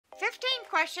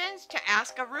questions to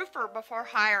ask a roofer before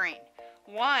hiring.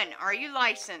 1. Are you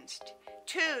licensed?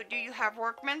 2. Do you have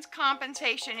workman's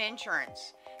compensation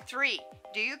insurance? 3.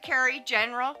 Do you carry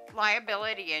general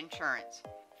liability insurance?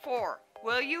 4.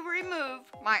 Will you remove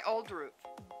my old roof?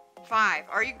 5.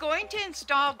 Are you going to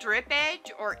install drip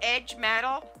edge or edge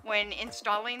metal when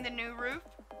installing the new roof?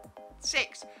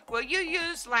 6. Will you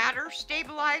use ladder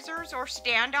stabilizers or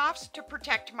standoffs to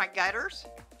protect my gutters?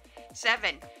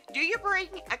 7. Do you bring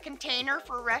a container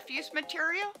for refuse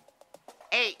material?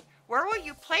 8. Where will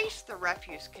you place the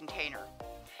refuse container?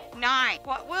 9.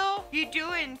 What will you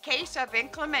do in case of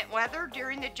inclement weather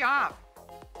during the job?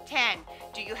 10.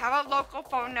 Do you have a local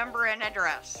phone number and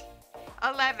address?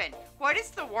 11. What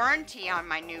is the warranty on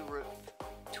my new roof?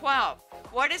 12.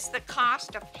 What is the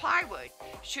cost of plywood?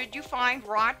 Should you find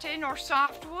rotten or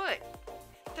soft wood?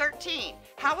 13.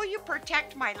 How will you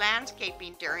protect my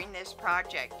landscaping during this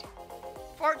project?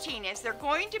 14. Is there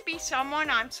going to be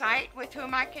someone on site with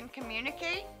whom I can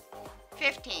communicate?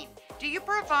 15. Do you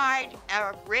provide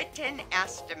a written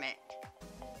estimate?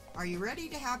 Are you ready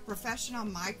to have professional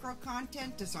micro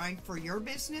content designed for your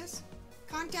business?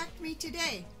 Contact me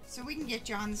today so we can get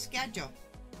you on the schedule.